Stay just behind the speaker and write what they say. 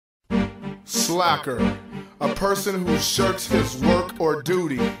Slacker. A person who shirks his work or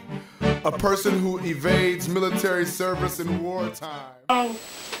duty. A person who evades military service in wartime.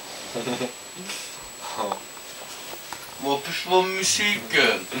 Var försvann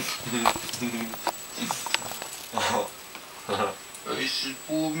musiken? Jag visste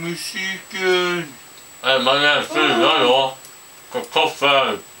på musiken. Man är fyra då.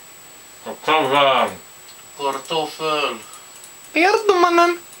 Kartoffel. Kartoffel.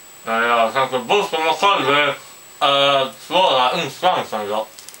 Mannen. Ja, jag tänkte bussen och själv svara instansen då.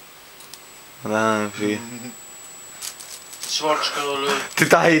 Nej, fy. Svartskalle.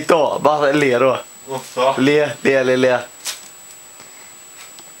 Titta hit då. Bara le då. Också. Le.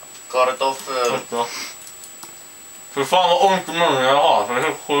 Kartoffel. För fan vad ont i munnen jag har, för det är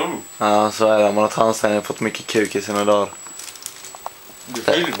helt sjukt. Ja, så är det. Man har tandställning fått mycket kuk i sina dagar. Du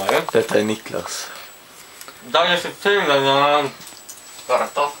filmar ju. Detta är Niklas. Där är sektionen.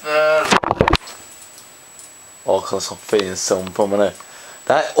 Kartoffel. Åh, så fin son på mig nu.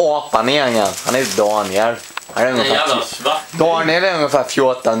 Det här är apan igen. Han är Daniel. Han är Daniel är ungefär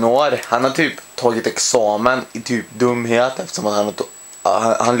 14 år. Han har typ tagit examen i typ dumhet eftersom att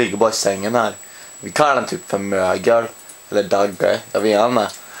han ligger bara i sängen här. Vi kallar den typ för mögel eller dagge, jag vet inte.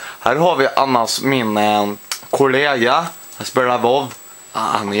 Här har vi annars min kollega. Han spelar WoW.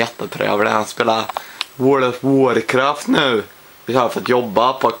 Han är jättetrevlig. Han spelar World of Warcraft nu. Vi har fått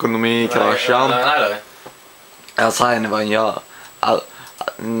jobba på ekonomikraschen. Nej. Jag säger ni vad han gör.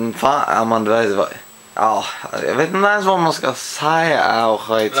 Fan, man vet vad. Ja, jag vet inte ens vad man ska säga och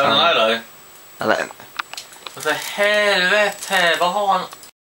skit. Nej. Eller För helvete, vad har han?